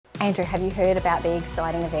Andrew, have you heard about the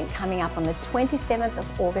exciting event coming up on the 27th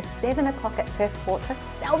of August, 7 o'clock at Perth Fortress,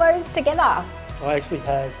 Salvos together? I actually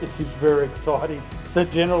have. It's very exciting. The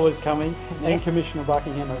General is coming, and Commissioner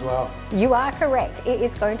Buckingham as well. You are correct. It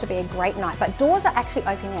is going to be a great night, but doors are actually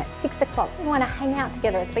opening at 6 o'clock. We want to hang out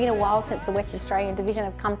together. It's been a while since the West Australian Division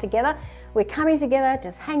have come together. We're coming together,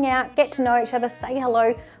 just hang out, get to know each other, say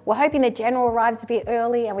hello. We're hoping the General arrives a bit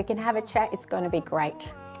early and we can have a chat. It's going to be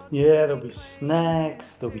great. Yeah, there'll be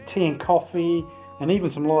snacks, there'll be tea and coffee, and even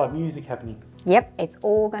some live music happening. Yep, it's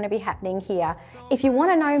all going to be happening here. If you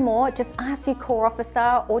want to know more, just ask your Corps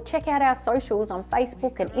officer or check out our socials on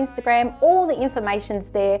Facebook and Instagram. All the information's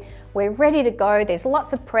there. We're ready to go. There's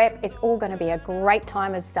lots of prep. It's all going to be a great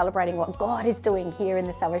time of celebrating what God is doing here in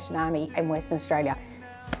the Salvation Army in Western Australia.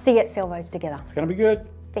 See you at Salvos together. It's going to be good.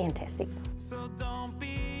 Fantastic. So don't